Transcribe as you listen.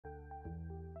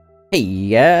Hey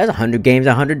guys, 100 games,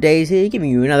 100 days here, giving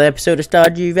you another episode of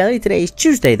Stardew Valley. Today is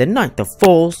Tuesday, the 9th of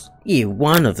Falls, year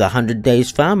 1 of the 100 Days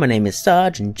Farm. My name is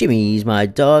Sarge, and Jimmy's my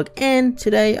dog, and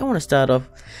today I want to start off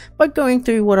by going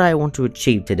through what I want to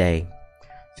achieve today.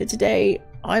 So today,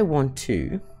 I want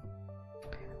to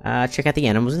check out the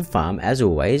animals in the farm. As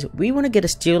always, we want to get a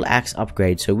steel axe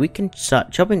upgrade so we can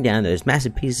start chopping down those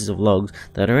massive pieces of logs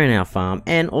that are in our farm,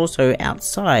 and also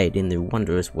outside in the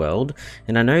wondrous world.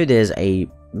 And I know there's a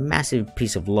massive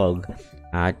piece of log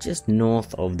just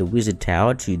north of the wizard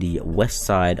tower to the west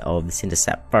side of the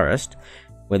Cindersap forest,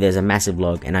 where there's a massive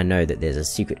log, and I know that there's a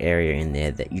secret area in there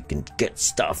that you can get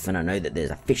stuff, and I know that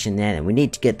there's a fish in there, and we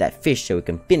need to get that fish so we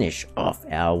can finish off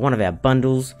one of our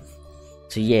bundles.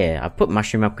 So yeah, I put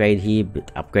mushroom upgrade here,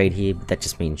 but that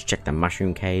just means check the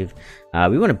mushroom cave.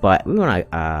 We want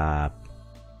to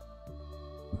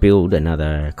build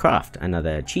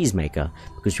another cheese maker,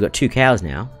 because we've got 2 cows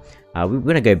now. We're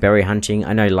going to go berry hunting.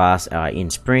 I know in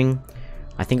spring,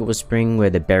 I think it was spring, where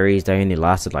the berries, they only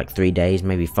lasted like 3 days,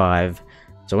 maybe 5.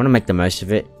 So I want to make the most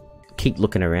of it, keep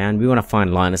looking around. We want to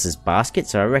find Linus's Basket,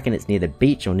 so I reckon it's near the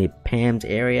beach or near Pam's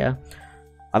area.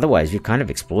 Otherwise, we've kind of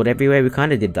explored everywhere. We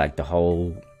kind of did like the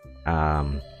whole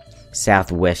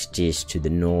southwest-ish to the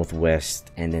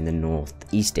northwest and then the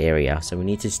northeast area. So we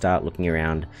need to start looking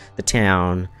around the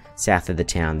town, south of the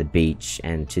town, the beach,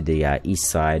 and to the east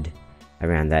side,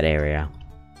 around that area.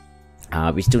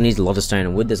 We still need a lot of stone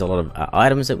and wood. There's a lot of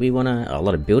items that a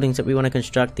lot of buildings that we want to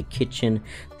construct. The kitchen,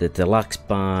 the deluxe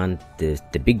barn, the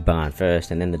big barn first,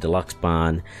 and then the deluxe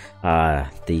barn,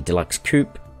 the deluxe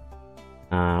coop.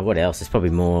 What else? There's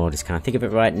probably more, just can't think of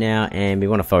it right now. And we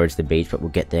want to forage the beach, but we'll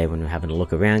get there when we're having a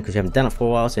look around, because we haven't done it for a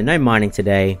while. So no mining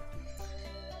today.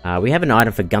 We have an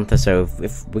item for Gunther, so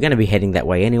if we're going to be heading that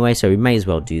way anyway, so we may as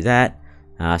well do that.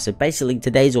 So basically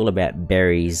today's all about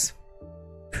berries,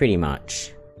 pretty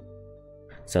much.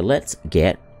 So let's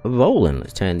get rolling.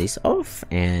 Let's turn this off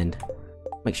and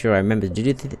make sure I remember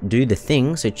to do the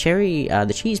thing. So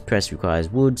the cheese press requires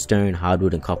wood, stone,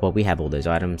 hardwood, and copper. We have all those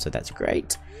items, so that's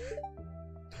great.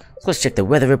 So let's check the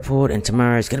weather report, and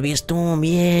tomorrow's gonna be a storm.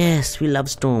 Yes, we love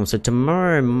storms. So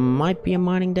tomorrow might be a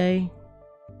mining day,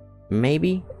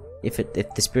 maybe, if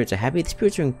the spirits are happy. The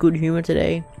spirits are in good humor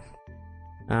today.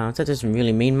 So that doesn't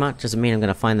really mean much. Doesn't mean I'm going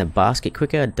to find the basket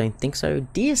quicker. I don't think so.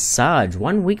 Dear Sarge,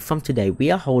 1 week from today, we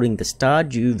are holding the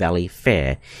Stardew Valley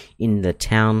Fair in the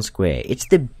town square. It's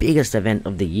the biggest event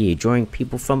of the year, drawing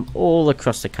people from all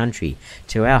across the country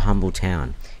to our humble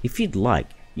town. If you'd like,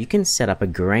 you can set up a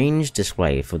Grange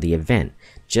display for the event.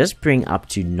 Just bring up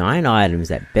to 9 items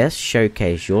that best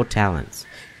showcase your talents.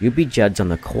 You'll be judged on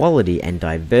the quality and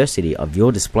diversity of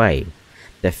your display.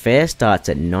 The fair starts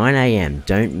at 9 AM,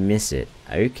 don't miss it.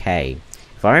 Okay,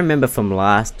 if I remember from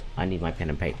last, I need my pen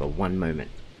and paper, one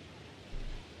moment.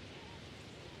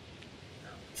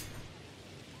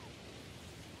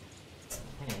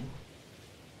 Pen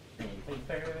and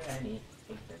paper, I need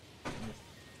paper.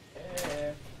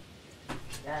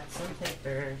 Got some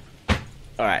paper.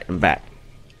 Alright, I'm back.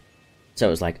 So it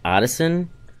was like artisan,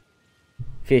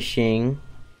 fishing,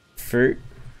 fruit,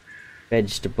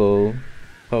 vegetable,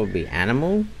 probably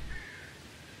animal.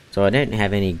 So I don't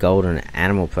have any gold on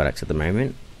animal products at the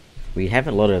moment. We have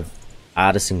a lot of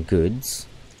artisan goods.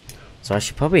 So I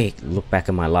should probably look back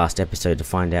at my last episode to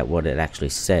find out what it actually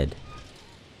said.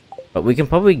 But we can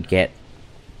probably get,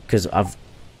 because I've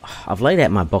laid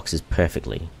out my boxes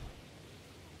perfectly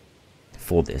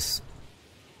for this.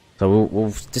 So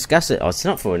we'll discuss it. Oh, it's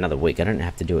not for another week. I don't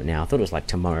have to do it now. I thought it was like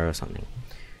tomorrow or something.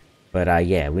 But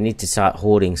yeah, we need to start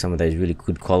hoarding some of those really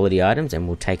good quality items, and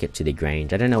we'll take it to the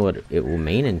Grange. I don't know what it will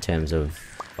mean in terms of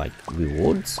like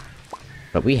rewards,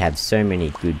 but we have so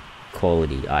many good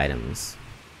quality items.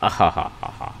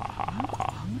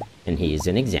 And here's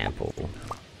an example.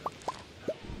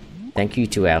 Thank you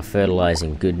to our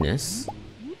fertilizing goodness.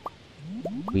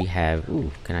 We have,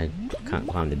 can't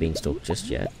climb the beanstalk just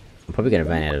yet. I'm probably going to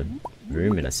run out of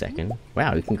room in a second.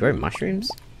 Wow, we can grow mushrooms?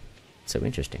 So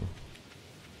interesting.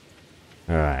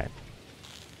 Alright.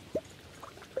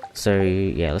 So,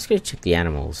 yeah, let's go check the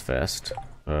animals first.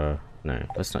 No,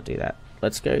 let's not do that.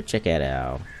 Let's go check out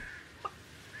our... I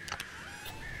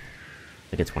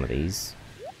think it's one of these.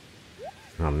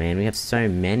 Oh man, we have so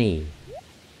many.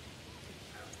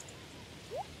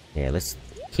 Yeah, let's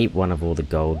keep one of all the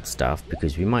gold stuff,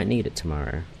 because we might need it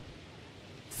tomorrow.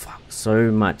 Fuck,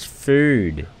 so much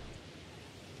food!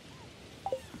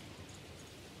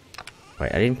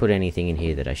 Wait, I didn't put anything in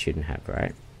here that I shouldn't have,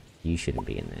 right? You shouldn't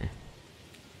be in there.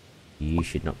 You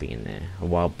should not be in there. A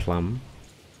wild plum.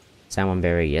 Salmon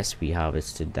berry, yes, we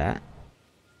harvested that.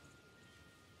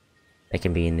 They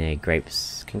can be in there.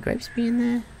 Grapes. Can grapes be in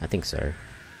there? I think so.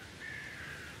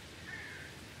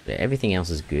 But everything else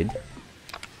is good.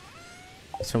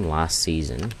 It's from last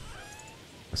season.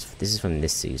 This is from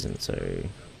this season, so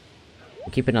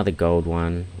we'll keep another gold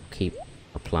one. We'll keep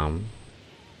a plum.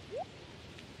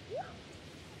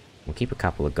 We'll keep a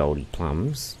couple of goldy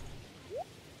plums.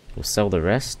 We'll sell the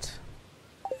rest.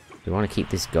 Do we want to keep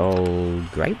this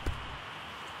gold grape?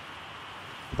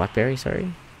 Blackberry,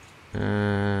 sorry.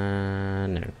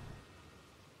 No.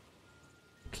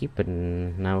 Keep it.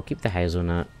 No, we'll keep the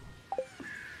hazelnut.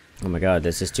 Oh my god,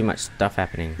 there's just too much stuff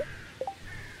happening.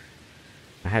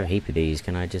 I have a heap of these.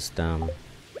 Can I just chuck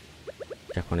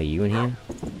one of you in here?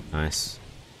 Nice.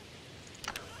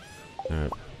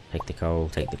 Take the coal.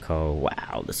 Take the coal.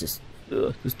 Wow, this is.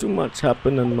 There's too much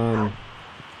happening, man.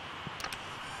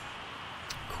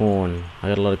 Corn. I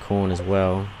got a lot of corn as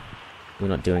well. We're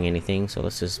not doing anything, so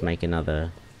let's just make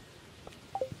another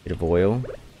bit of oil.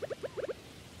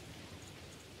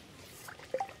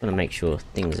 I'm gonna make sure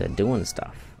things are doing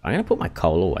stuff. I'm gonna put my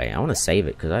coal away. I want to save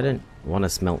it because I don't want to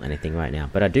smelt anything right now.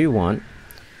 But I do want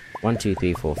 1, 2,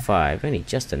 3, 4, 5. Only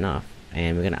just enough.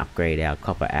 And we're gonna upgrade our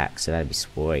copper axe, so that'd be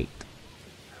sweet.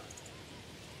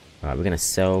 Alright, we're gonna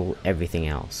sell everything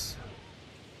else.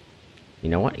 You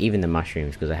know what? Even the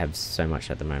mushrooms, because I have so much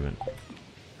at the moment.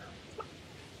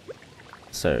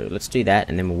 So let's do that,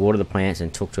 and then we'll water the plants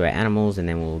and talk to our animals, and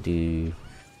then we'll do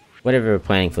whatever we're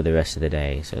planning for the rest of the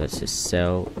day. So let's just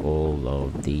sell all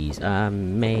of these.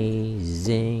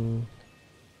 Amazing.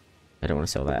 I don't want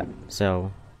to sell that.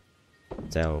 Sell.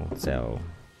 Sell. Sell.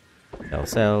 Sell.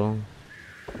 Sell.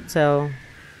 Sell.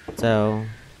 Sell.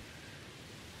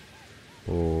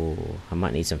 Oh, I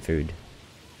might need some food.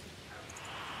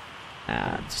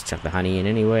 Just chuck the honey in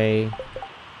anyway.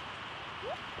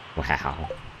 Wow.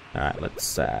 Alright,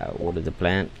 let's water the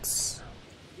plants.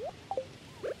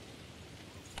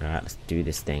 Alright, let's do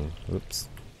this thing. Oops.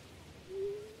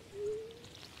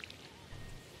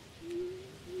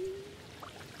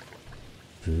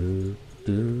 Do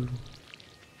do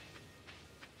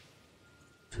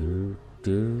do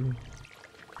do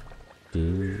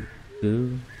do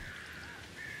do.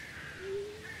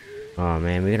 Oh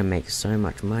man, we're gonna make so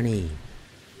much money.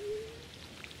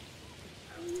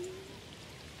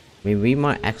 I mean, we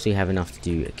might actually have enough to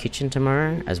do a kitchen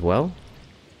tomorrow as well.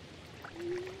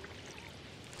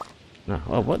 No,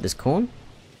 oh, what? There's corn?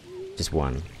 Just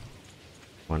one.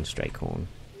 One straight corn.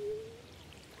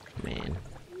 Man.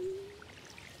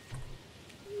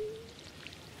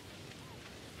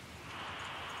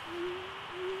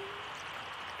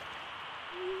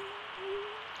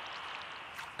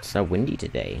 So windy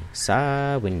today.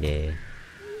 So windy.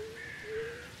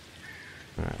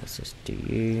 Alright, let's just do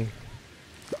you.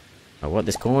 Oh, what?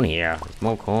 There's corn here. There's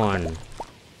more corn.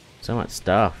 So much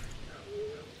stuff.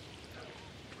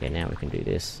 Okay, now we can do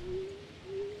this.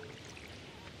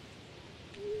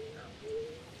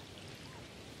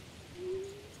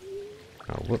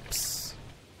 Oh, whoops.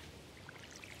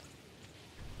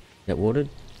 Is that watered?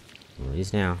 Well, it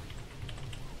is now.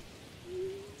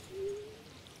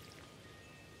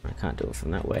 I can't do it from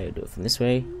that way. I'll do it from this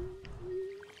way.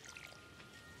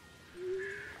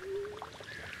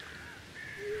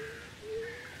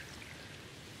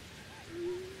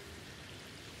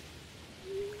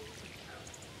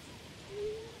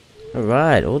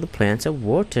 Alright, all the plants are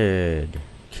watered.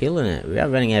 Killing it. We are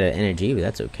running out of energy, but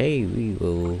that's okay. We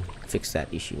will fix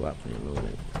that issue up in a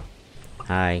moment.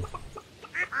 Hi.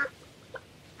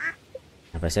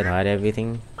 Have I said hi to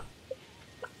everything?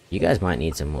 You guys might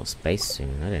need some more space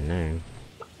soon. I don't know.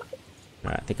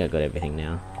 Alright, I think I got everything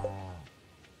now.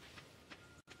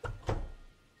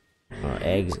 Oh,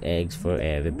 eggs, eggs for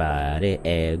everybody.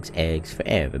 Eggs, eggs for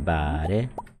everybody.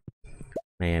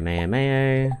 Mayo, mayo,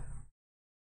 mayo.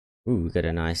 Ooh, we got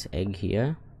a nice egg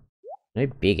here. No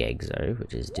big eggs though,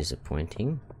 which is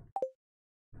disappointing.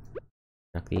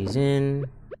 Tuck these in.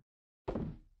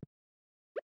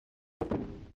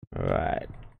 Alright.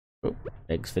 Oh,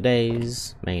 eggs for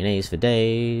days. Mayonnaise for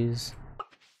days.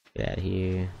 Get out of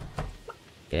here.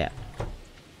 Get out.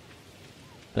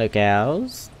 Hello,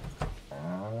 cows.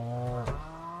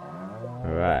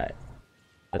 Alright.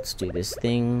 Let's do this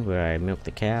thing where I milk the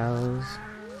cows.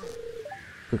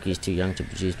 Cookie's too young to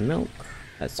produce milk.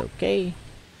 That's okay.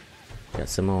 Got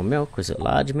some more milk. Was it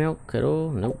large milk at all?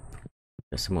 Nope.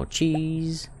 Got some more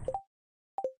cheese.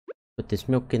 Put this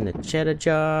milk in the cheddar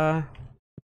jar.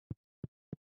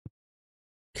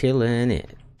 Killing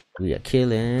it. We are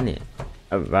killing it.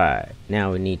 Alright.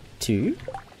 Now we need to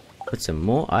put some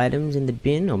more items in the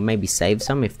bin, or maybe save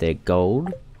some if they're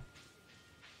gold.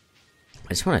 I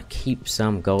just want to keep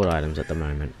some gold items at the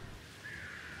moment.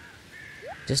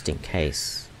 just in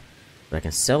case. But I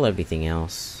can sell everything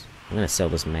else. I'm gonna sell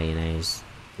this mayonnaise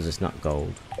because it's not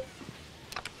gold.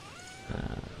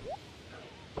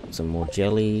 Some more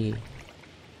jelly.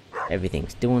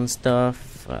 Everything's doing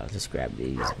stuff. Just grab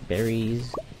these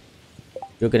berries.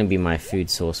 You're gonna be my food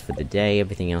source for the day.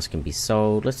 Everything else can be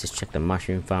sold. Let's just check the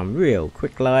mushroom farm real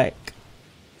quick like.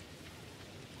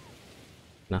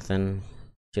 Nothing.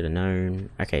 Should have known.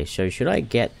 Okay, so should I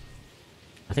get...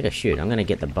 I think I should. I'm gonna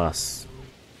get the bus.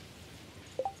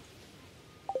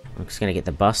 I'm just gonna get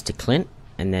the bus to Clint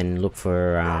and then look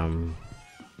for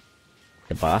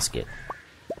the basket.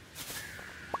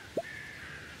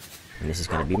 And this is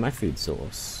gonna be my food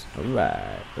source.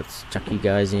 Alright, let's chuck you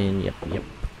guys in. Yep, yep.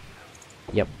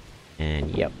 Yep.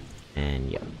 And yep.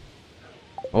 And yep.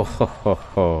 Oh ho ho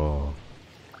ho.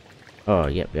 Oh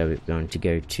yep, we're going to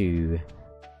go to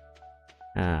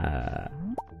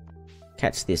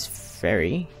catch this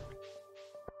ferry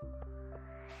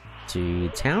to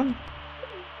town.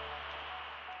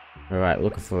 Alright,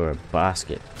 looking for a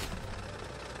basket.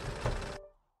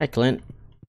 Hey Clint.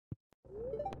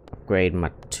 Upgrade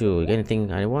my tool. Got anything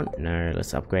I want? No,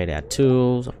 let's upgrade our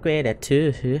tools. Upgrade our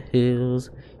tools.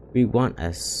 We want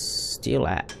a steel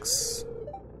axe.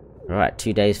 Alright,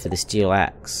 2 days for the steel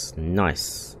axe.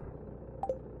 Nice.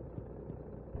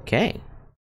 Okay.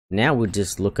 Now we're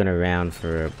just looking around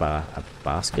for a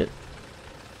basket.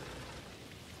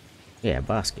 Yeah, a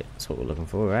basket. That's what we're looking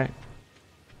for, right?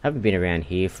 Haven't been around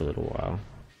here for a little while.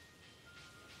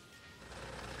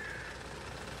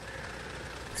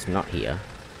 It's not here.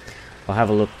 I'll have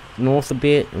a look north a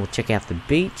bit and we'll check out the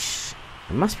beach.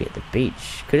 It must be at the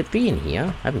beach. Could it be in here?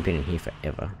 I haven't been in here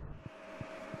forever.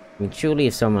 I mean, surely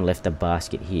if someone left a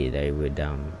basket here, they would,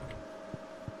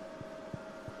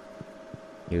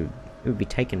 it would be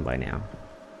taken by now.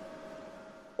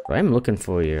 But I'm looking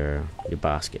for your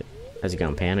basket. How's it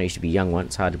going, Pan? I used to be young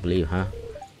once. Hard to believe, huh?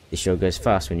 This show goes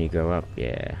fast when you grow up.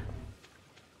 Yeah.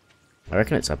 I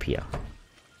reckon it's up here.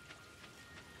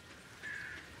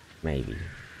 Maybe.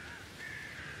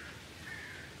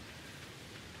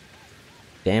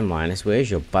 Damn, Linus, where's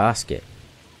your basket?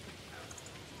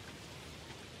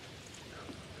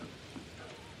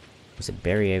 There's a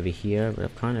berry over here, but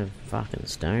I'm kind of fucking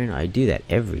stoned. I do that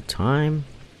every time.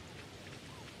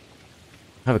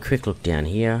 Have a quick look down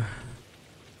here.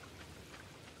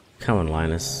 Come on,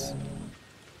 Linus.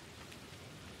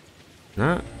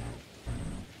 Nah.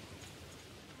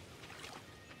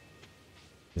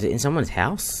 Is it in someone's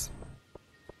house?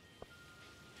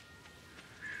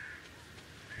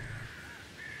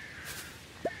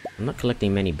 I'm not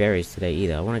collecting many berries today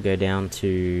either. I want to go down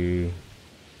to...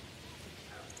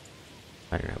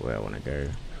 I don't know where I want to go.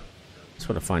 Just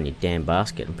want to find your damn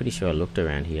basket. I'm pretty sure I looked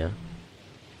around here.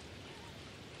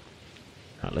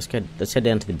 Alright, let's head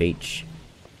down to the beach.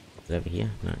 Is it over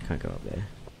here? No, I can't go up there.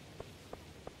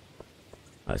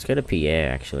 Alright, let's go to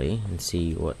Pierre actually and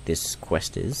see what this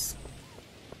quest is.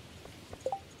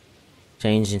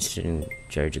 Change instant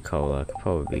Joja Cola. Could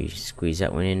probably squeeze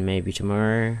that one in maybe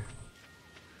tomorrow.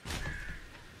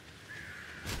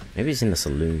 Maybe it's in the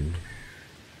saloon.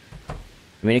 I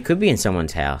mean, it could be in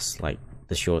someone's house, like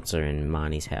the shorts are in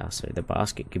Marnie's house, so the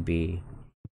basket could be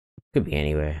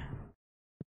anywhere.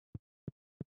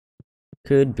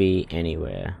 Could be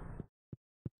anywhere.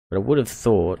 But I would have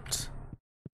thought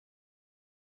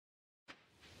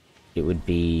it would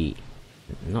be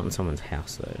not in someone's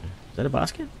house though. Is that a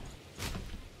basket?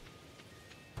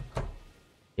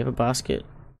 You have a basket?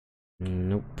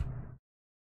 Nope.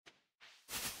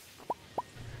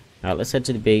 Alright, let's head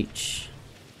to the beach.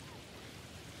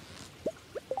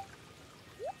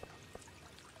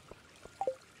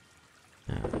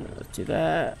 Let's do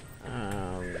that.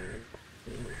 I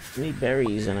need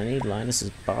berries and I need Linus's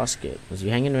basket. Was he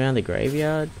hanging around the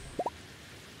graveyard?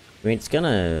 I mean, it's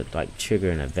gonna, like,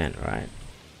 trigger an event, right?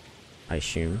 I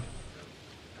assume.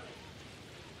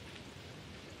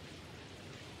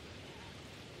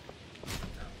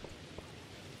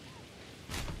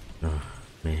 Oh,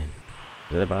 man.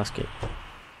 Is that a basket?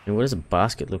 And what does a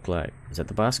basket look like? Is that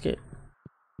the basket?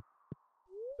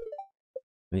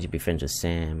 I need to be friends with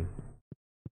Sam.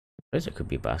 I suppose it could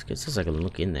be a basket. It says I can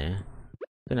look in there.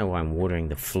 Don't know why I'm watering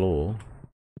the floor.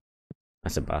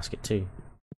 That's a basket too.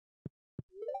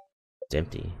 It's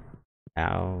empty.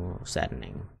 How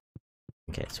saddening.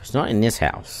 Okay, so it's not in this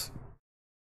house.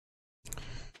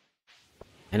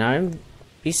 And I'd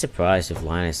be surprised if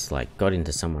Linus like got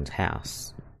into someone's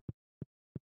house.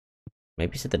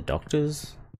 Maybe it's at the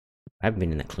doctor's? I haven't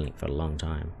been in the clinic for a long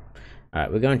time.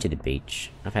 Alright, we're going to the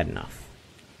beach. I've had enough.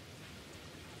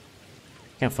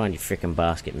 Can't find your frickin'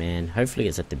 basket, man. Hopefully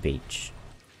it's at the beach.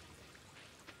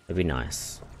 That'd be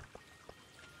nice.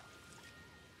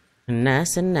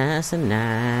 Nice and nice and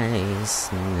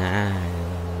nice,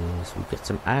 nice. We've got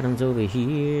some items over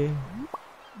here.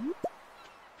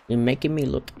 You're making me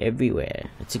look everywhere.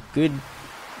 It's a good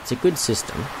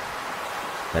system.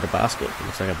 Is that a basket? It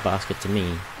looks like a basket to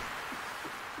me.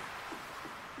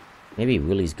 Maybe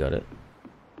Willie's got it.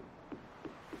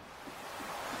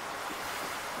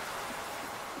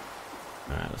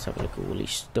 Alright, let's have a look at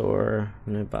Willie's store.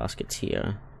 No baskets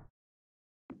here.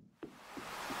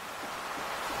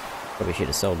 Probably should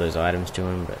have sold those items to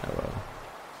him, but oh well.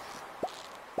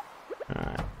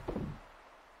 Alright.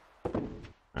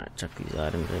 Alright, chuck these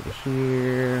items over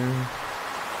here.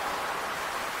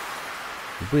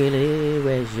 Willie,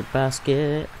 where's your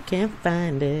basket? I can't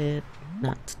find it.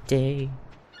 Not today.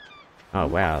 Oh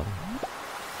wow.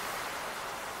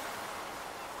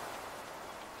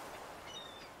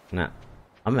 Nah.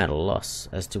 I'm at a loss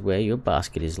as to where your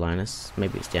basket is, Linus.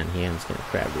 Maybe it's down here. I'm just gonna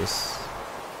grab this.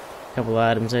 Couple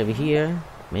items over here.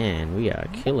 Man, we are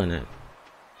killing it.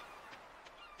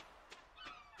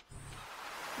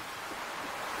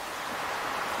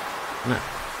 No.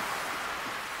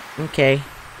 Okay.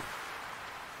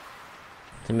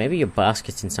 So maybe your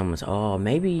basket's in someone's... Oh,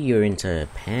 maybe you're into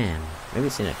Pam. Maybe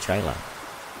it's in a trailer.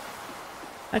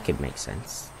 That could make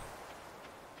sense.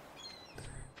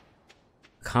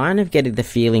 Kind of getting the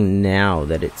feeling now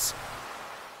that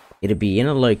it'd be in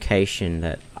a location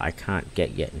that I can't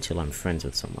get yet until I'm friends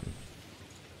with someone.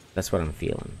 That's what I'm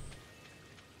feeling.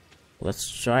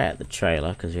 Let's try out the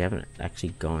trailer because we haven't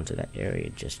actually gone to that area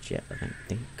just yet, I don't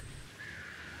think.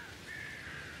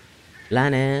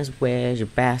 Linus, where's your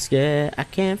basket? I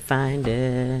can't find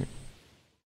it.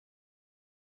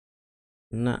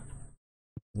 Nah.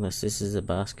 Unless this is a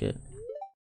basket.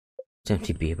 It's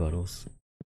empty beer bottles.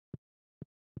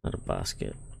 Not a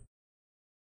basket.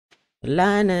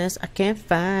 Linus, I can't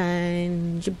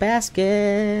find your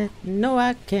basket. No,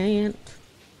 I can't.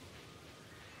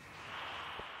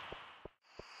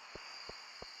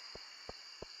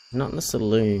 Not in the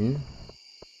saloon.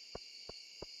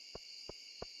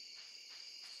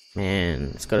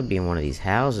 Man, it's gotta be in one of these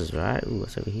houses, right? Ooh,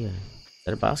 what's over here? Is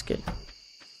that a basket?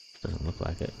 Doesn't look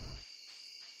like it.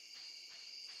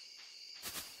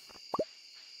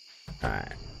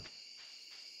 Alright.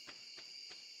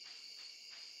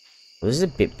 Well, this is a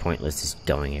bit pointless, just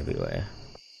going everywhere.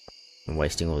 I'm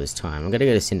wasting all this time. I'm gonna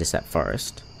go to Cindersap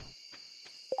Forest.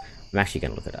 I'm actually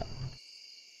gonna look it up.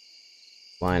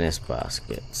 Linus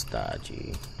Basket,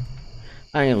 Stardew.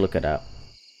 I'm gonna look it up.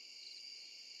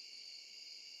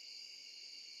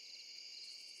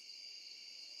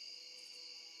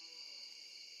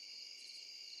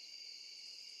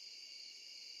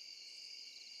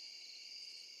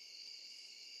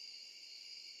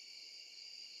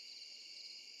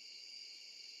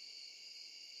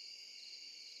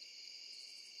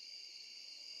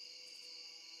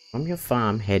 From your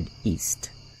farm, head east.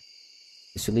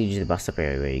 This will lead you to the bus stop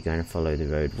area where you're going to follow the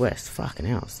road west. Fucking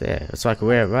hell, it's there. It's like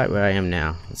right where I am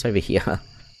now. It's over here.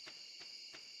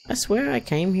 I swear I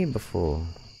came here before.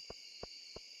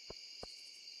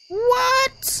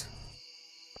 What?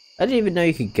 I didn't even know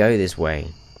you could go this way.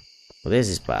 Well, there's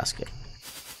this basket.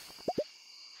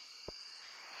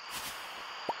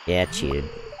 Yeah, I cheated.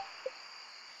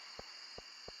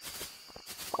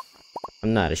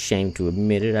 I'm not ashamed to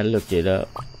admit it. I looked it up.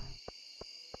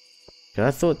 I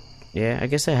thought, yeah, I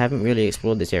guess I haven't really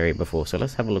explored this area before, so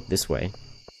let's have a look this way.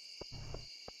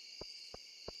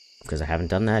 Because I haven't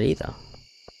done that either.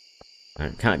 I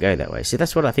can't go that way. See,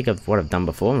 that's what I think of what I've done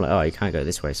before. I'm like, oh, you can't go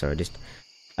this way, so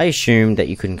I assumed that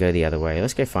you couldn't go the other way.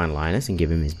 Let's go find Linus and give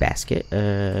him his basket.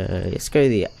 Let's go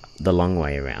the long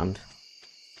way around.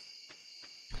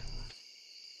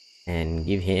 And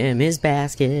give him his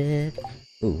basket.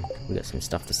 Ooh, we got some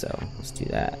stuff to sell. Let's do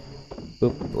that.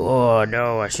 Oop. Oh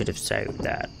no, I should have saved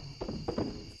that.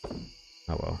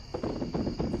 Oh well.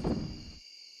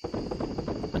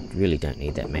 I really don't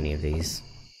need that many of these.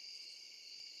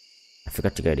 I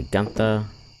forgot to go to Gunther.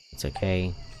 It's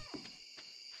okay.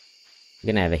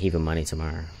 We're gonna have a heap of money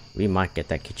tomorrow. We might get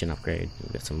that kitchen upgrade.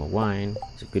 We've got some more wine.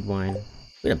 It's a good wine.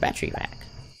 We got a battery pack.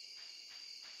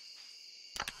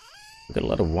 We've got a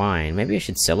lot of wine. Maybe I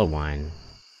should sell a wine.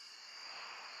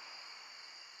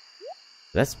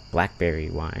 That's blackberry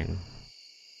wine.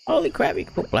 Holy crap, you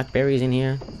can put blackberries in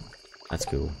here? That's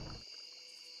cool.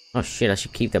 Oh shit, I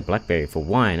should keep that blackberry for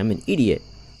wine. I'm an idiot.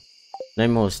 No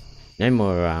more,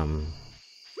 I'll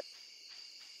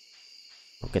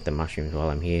get the mushrooms while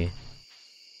I'm here.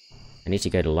 I need to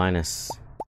go to Linus.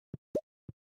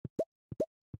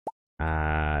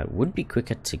 Would be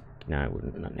quicker to... No, it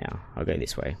wouldn't, not now. I'll go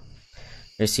this way.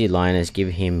 Let's see Linus, give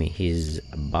him his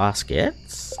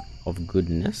baskets of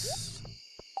goodness.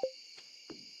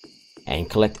 and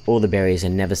collect all the berries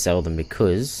and never sell them,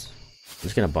 because I'm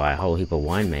just gonna buy a whole heap of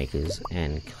winemakers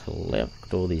and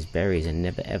collect all these berries and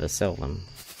never ever sell them,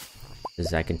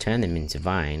 because I can turn them into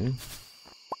wine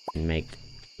and make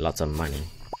lots of money.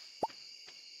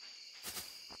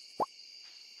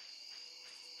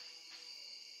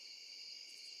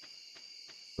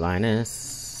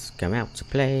 Linus, come out to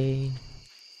play.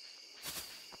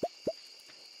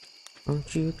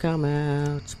 Won't you come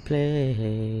out to play?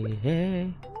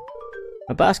 Hey.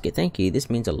 A basket, thank you. This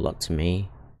means a lot to me.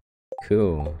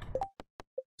 Cool.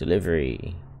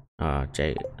 Delivery. Ah,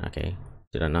 Jay. Okay.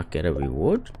 Did I not get a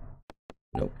reward?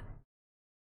 Nope.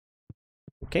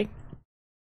 Okay.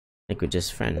 I think we're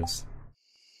just friends.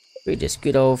 We're just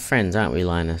good old friends, aren't we,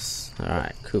 Linus?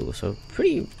 Alright, cool. So,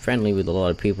 pretty friendly with a lot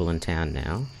of people in town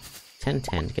now.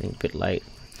 10:10, getting a bit late.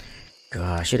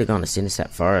 God, I should have gone to Cinesat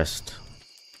Forest.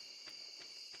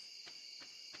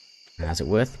 Is it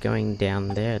worth going down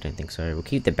there? I don't think so. We'll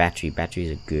keep the battery. Batteries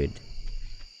are good.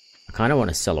 I kind of want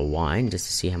to sell a wine just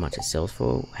to see how much it sells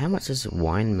for. How much does a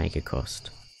wine maker cost?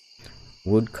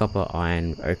 Wood, copper,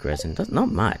 iron, oak resin.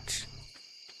 Not much.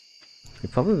 We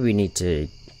probably need to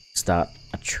start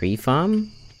a tree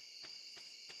farm.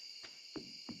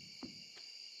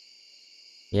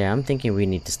 Yeah, I'm thinking we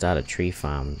need to start a tree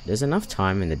farm. There's enough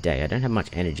time in the day. I don't have much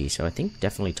energy, so I think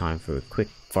definitely time for a quick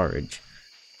forage.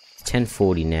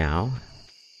 10:40 now.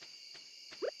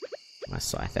 My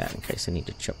scythe out in case I need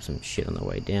to chop some shit on the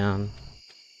way down.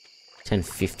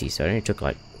 10:50, so it only took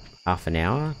like half an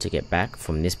hour to get back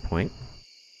from this point.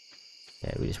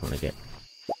 Yeah, we just want to get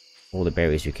all the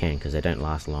berries we can because they don't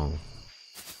last long.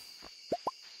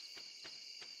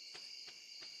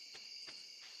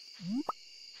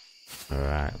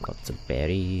 Alright, lots of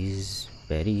berries.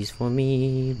 Berries for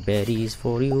me, berries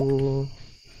for you.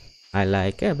 I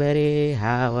like a berry,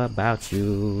 how about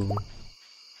you?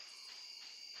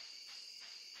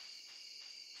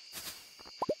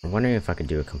 I'm wondering if I could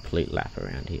do a complete lap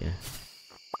around here.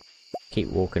 Keep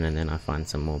walking and then I find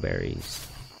some more berries.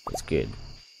 That's good.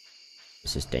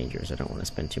 This is dangerous, I don't want to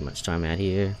spend too much time out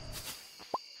here.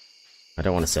 I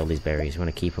don't want to sell these berries, I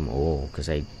want to keep them all because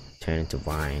they turn into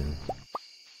wine.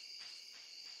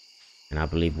 And I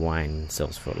believe wine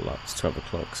sells for a lot. It's 12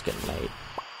 o'clock, it's getting late.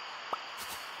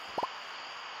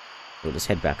 We'll just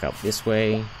head back up this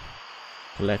way,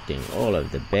 collecting all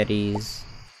of the berries.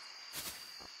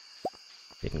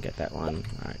 We can get that one.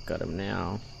 Alright, got him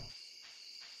now.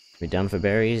 We done for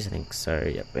berries? I think so.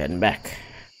 Yep, we're heading back.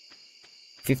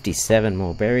 57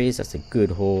 more berries, that's a good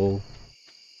haul.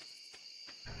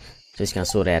 Just gonna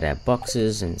sort out our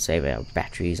boxes and save our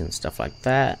batteries and stuff like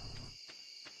that.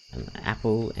 And the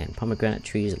apple and pomegranate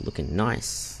trees are looking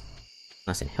nice.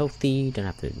 Nice and healthy, don't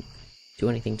have to do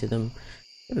anything to them.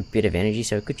 We have a bit of energy,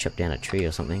 so we could chop down a tree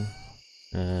or something.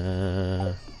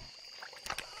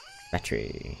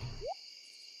 Battery.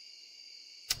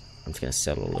 I'm just gonna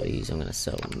sell all of these. I'm gonna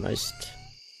sell most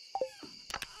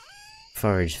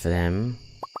forage for them.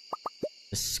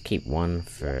 Just keep one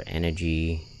for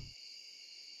energy.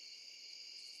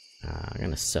 I'm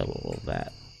gonna sell all of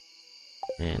that.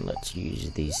 And let's use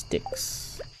these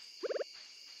sticks.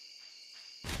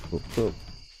 Whoop, whoop.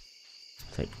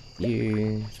 Take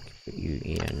you. Put you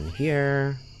in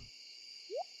here.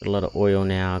 Got a lot of oil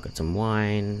now. Got some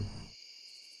wine.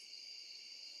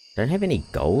 Don't have any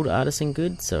gold artisan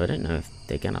goods, so I don't know if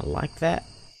they're gonna like that.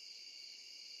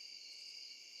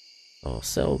 I'll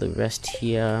sell the rest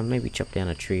here. Maybe chop down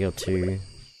a tree or two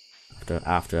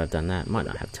after I've done that. Might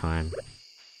not have time.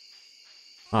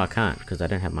 Oh, I can't because I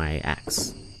don't have my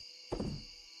axe.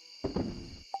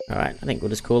 Alright, I think we'll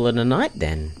just call it a night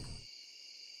then.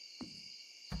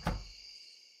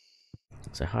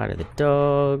 So hi to the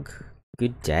dog.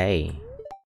 Good day.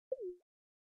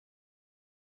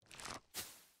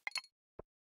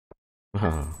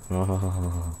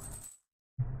 Oh.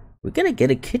 We're gonna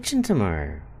get a kitchen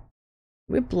tomorrow.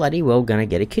 We're bloody well gonna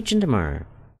get a kitchen tomorrow.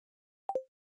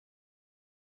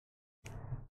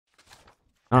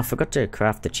 Oh, I forgot to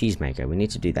craft the cheesemaker. We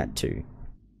need to do that too.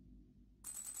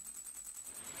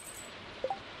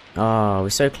 Oh, we're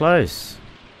so close.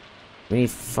 We need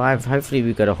 5. Hopefully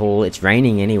we got a haul. It's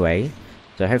raining anyway.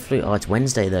 So hopefully... Oh, it's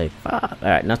Wednesday though. Fuck.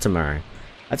 Alright, not tomorrow.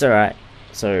 That's alright.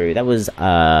 So that was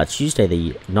Tuesday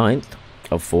the 9th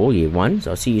of 4, year 1.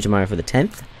 So I'll see you tomorrow for the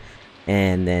 10th.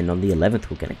 And then on the 11th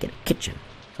we're going to get a kitchen.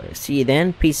 So see you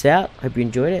then. Peace out. Hope you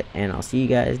enjoyed it. And I'll see you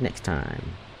guys next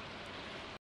time.